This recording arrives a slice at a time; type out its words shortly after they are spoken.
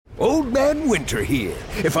Old Man Winter here.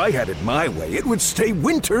 If I had it my way, it would stay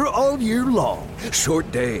winter all year long.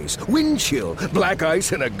 Short days, wind chill, black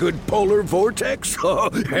ice, and a good polar vortex.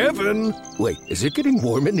 Oh, heaven. Wait, is it getting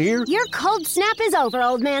warm in here? Your cold snap is over,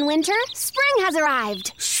 Old Man Winter. Spring has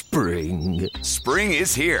arrived. Spring. Spring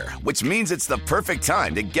is here, which means it's the perfect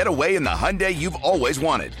time to get away in the Hyundai you've always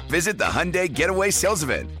wanted. Visit the Hyundai Getaway Sales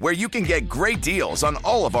Event, where you can get great deals on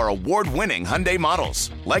all of our award-winning Hyundai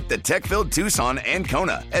models, like the tech-filled Tucson and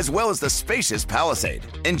Kona, as well as the spacious Palisade.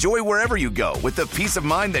 Enjoy wherever you go with the peace of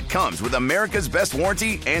mind that comes with America's best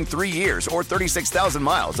warranty and 3 years or 36,000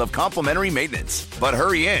 miles of complimentary maintenance. But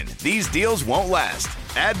hurry in, these deals won't last.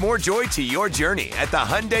 Add more joy to your journey at the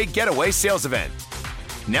Hyundai Getaway Sales Event.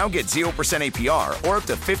 Now get 0% APR or up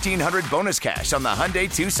to $1,500 bonus cash on the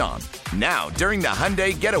Hyundai Tucson. Now, during the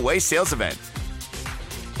Hyundai Getaway Sales Event.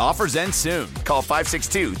 Offers end soon. Call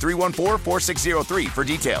 562-314-4603 for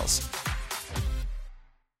details.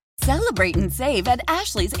 Celebrate and save at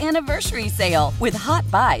Ashley's Anniversary Sale. With Hot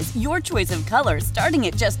Buys, your choice of colors starting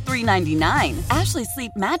at just $3.99. Ashley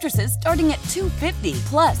Sleep mattresses starting at $2.50.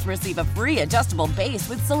 Plus, receive a free adjustable base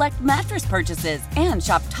with select mattress purchases. And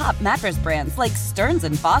shop top mattress brands like Stearns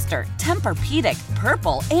 & Foster, Tempur-Pedic,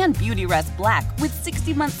 Purple, and Beautyrest Black with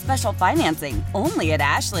 60-month special financing. Only at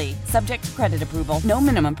Ashley. Subject to credit approval. No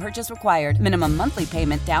minimum purchase required. Minimum monthly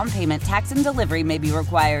payment, down payment, tax, and delivery may be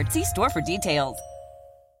required. See store for details.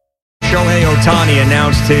 Shohei Ohtani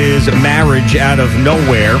announced his marriage out of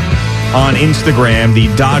nowhere on Instagram.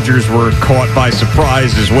 The Dodgers were caught by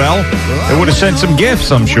surprise as well. It would have sent some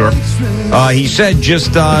gifts, I'm sure. He said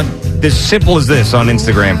just as simple as this on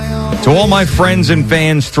Instagram. To all my friends and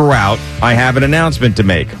fans throughout, I have an announcement to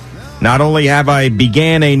make. Not only have I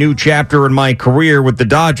began a new chapter in my career with the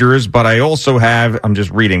Dodgers, but I also have, I'm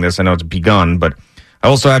just reading this, I know it's begun, but I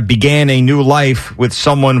also have began a new life with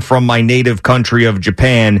someone from my native country of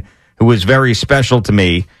Japan who was very special to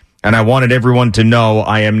me, and I wanted everyone to know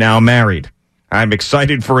I am now married. I'm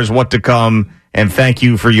excited for his what to come, and thank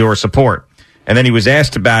you for your support. And then he was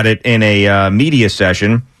asked about it in a media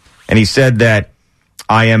session, and he said that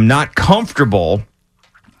I am not comfortable.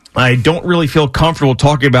 I don't really feel comfortable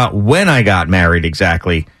talking about when I got married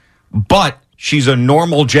exactly, but she's a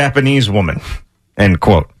normal Japanese woman, end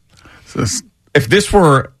quote. If this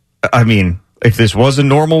was a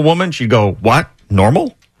normal woman, she'd go, what?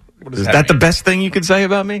 Normal? Is that the best thing you can say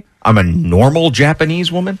about me? I'm a normal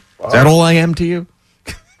Japanese woman? Is that all I am to you?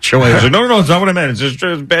 Shohei said, no, it's not what I meant. It's just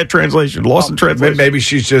a bad translation. Lost in translation. Maybe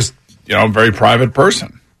she's just, a very private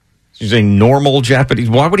person. She's a normal Japanese.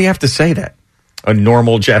 Why would he have to say that? A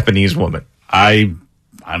normal Japanese woman. I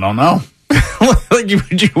don't know. Would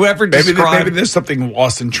you ever describe? Maybe there's something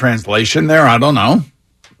lost in translation there. I don't know.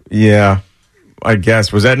 Yeah. I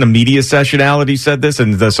guess. Was that in a media session, Al, that he said this,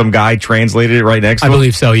 and some guy translated it right next to him? I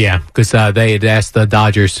believe so, yeah, because they had asked the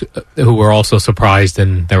Dodgers, who were also surprised,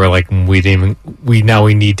 and they were like, we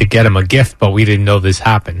need to get him a gift, but we didn't know this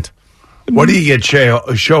happened. What do you get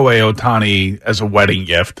Shohei Ohtani as a wedding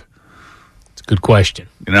gift? It's a good question.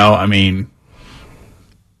 That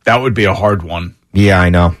would be a hard one. Yeah, I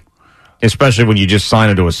know. Especially when you just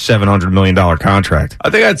sign into a $700 million contract.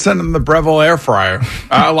 I think I'd send him the Breville air fryer.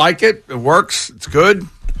 I like it. It works. It's good.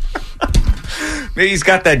 Maybe he's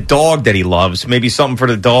got that dog that he loves. Maybe something for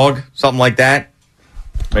the dog. Something like that.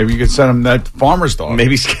 Maybe you could send him that farmer's dog.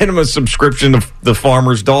 Maybe get him a subscription to the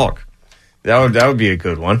farmer's dog. That would be a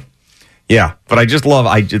good one. Yeah, but I just love,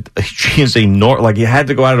 she is like you had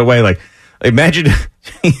to go out of the way. Like, imagine...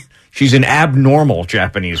 She's an abnormal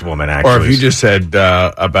Japanese woman, actually. Or if you just said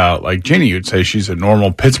about, like, Ginny, you'd say she's a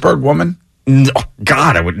normal Pittsburgh woman? No,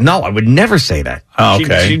 God, I would never say that. Oh,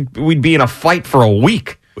 okay. We'd be in a fight for a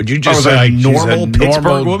week. Would you just say like, normal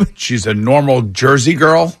Pittsburgh woman? She's a normal Jersey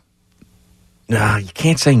girl? No, you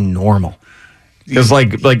can't say normal. Because,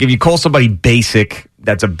 like if you call somebody basic,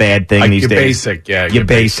 that's a bad thing these days. Basic, yeah. You're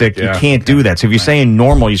basic. Yeah. You can't do that. So if you're saying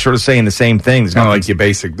normal, you're sort of saying the same thing. It's kind of like you're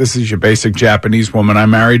basic. This is your basic Japanese woman I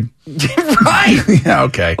married. Right. Yeah,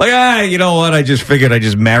 okay. Like, you know what? I just figured I'd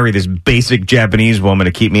just marry this basic Japanese woman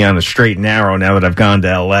to keep me on the straight and narrow now that I've gone to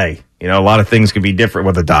L.A. A lot of things could be different.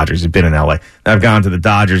 Well, the Dodgers have been in L.A. I've gone to the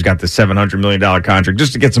Dodgers, got the $700 million contract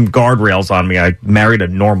just to get some guardrails on me. I married a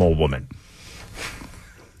normal woman.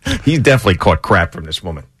 He's definitely caught crap from this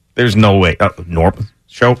woman. There's no way. Normal.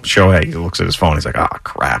 Shohei, he looks at his phone. He's like,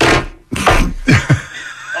 crap.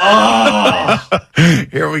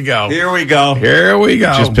 Here we go.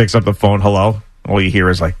 Just picks up the phone. Hello. All you hear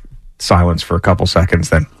is like silence for a couple seconds.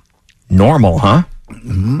 Then normal, huh?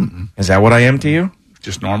 Mm-hmm. Is that what I am to you?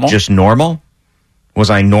 Just normal? Just normal? Was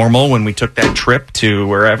I normal when we took that trip to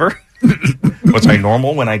wherever? Was I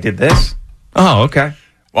normal when I did this? Oh, okay.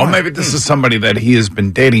 Well, maybe this is somebody that he has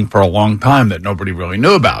been dating for a long time that nobody really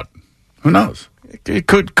knew about. Who knows? It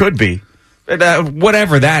could be.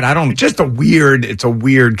 Whatever that, I don't... It's a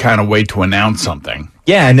weird kind of way to announce something.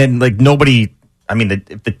 Yeah, and then, like, nobody... I mean,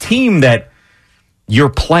 the team that you're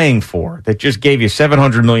playing for, that just gave you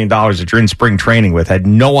 $700 million that you're in spring training with, had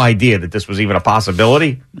no idea that this was even a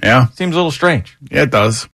possibility. Yeah. Seems a little strange. Yeah, it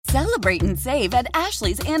does. Celebrate and save at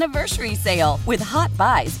Ashley's Anniversary Sale. With Hot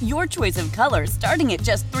Buys, your choice of colors starting at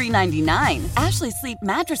just $3.99. Ashley Sleep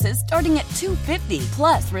mattresses starting at $2.50.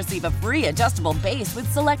 Plus, receive a free adjustable base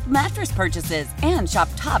with select mattress purchases. And shop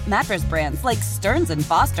top mattress brands like Stearns &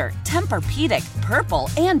 Foster, Tempur-Pedic, Purple,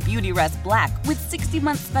 and Beautyrest Black with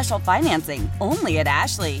 60-month special financing. Only at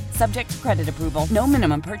Ashley. Subject to credit approval. No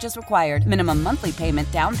minimum purchase required. Minimum monthly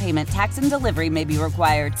payment, down payment, tax, and delivery may be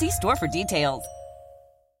required. See store for details.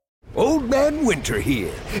 Old Man Winter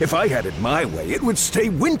here. If I had it my way, it would stay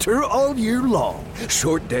winter all year long.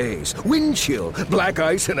 Short days, wind chill, black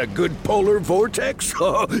ice, and a good polar vortex.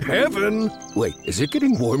 Oh, heaven! Wait, is it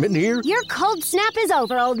getting warm in here? Your cold snap is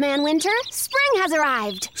over, Old Man Winter. Spring has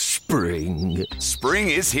arrived. Spring. Spring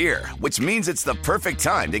is here, which means it's the perfect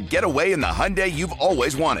time to get away in the Hyundai you've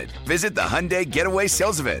always wanted. Visit the Hyundai Getaway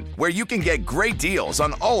Sales Event, where you can get great deals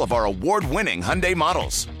on all of our award-winning Hyundai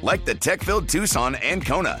models, like the tech-filled Tucson and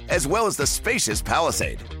Kona, as well as the spacious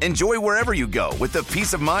Palisade. Enjoy wherever you go with the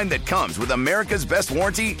peace of mind that comes with America's best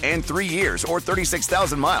warranty and 3 years or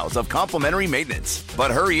 36,000 miles of complimentary maintenance.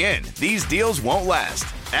 But hurry in, these deals won't last.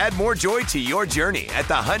 Add more joy to your journey at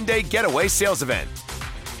the Hyundai Getaway Sales Event.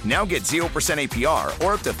 Now get 0% APR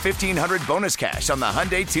or up to $1,500 bonus cash on the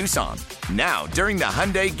Hyundai Tucson. Now, during the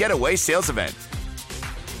Hyundai Getaway Sales Event.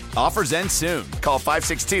 Offers end soon. Call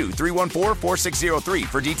 562-314-4603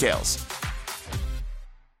 for details.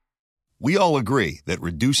 We all agree that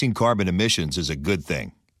reducing carbon emissions is a good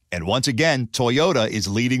thing. And once again, Toyota is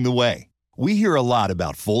leading the way. We hear a lot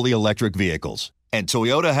about fully electric vehicles, and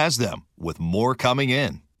Toyota has them, with more coming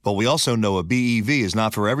in. But we also know a BEV is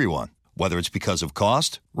not for everyone, whether it's because of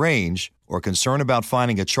cost, range, or concern about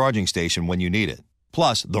finding a charging station when you need it.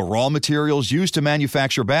 Plus, the raw materials used to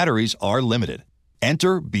manufacture batteries are limited.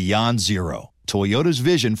 Enter Beyond Zero, Toyota's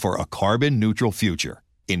vision for a carbon-neutral future.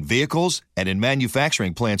 In vehicles and in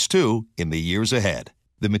manufacturing plants, too, in the years ahead.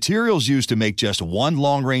 The materials used to make just one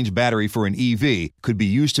long-range battery for an EV could be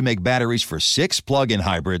used to make batteries for 6 plug-in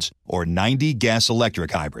hybrids or 90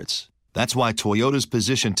 gas-electric hybrids. That's why Toyota's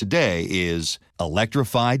position today is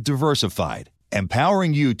electrified, diversified,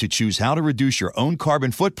 empowering you to choose how to reduce your own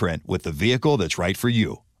carbon footprint with the vehicle that's right for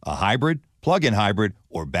you, a hybrid, plug-in hybrid,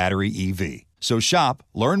 or battery EV. So shop,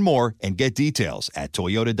 learn more, and get details at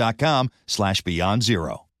toyota.com/beyond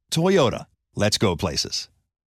zero. Toyota, let's go places.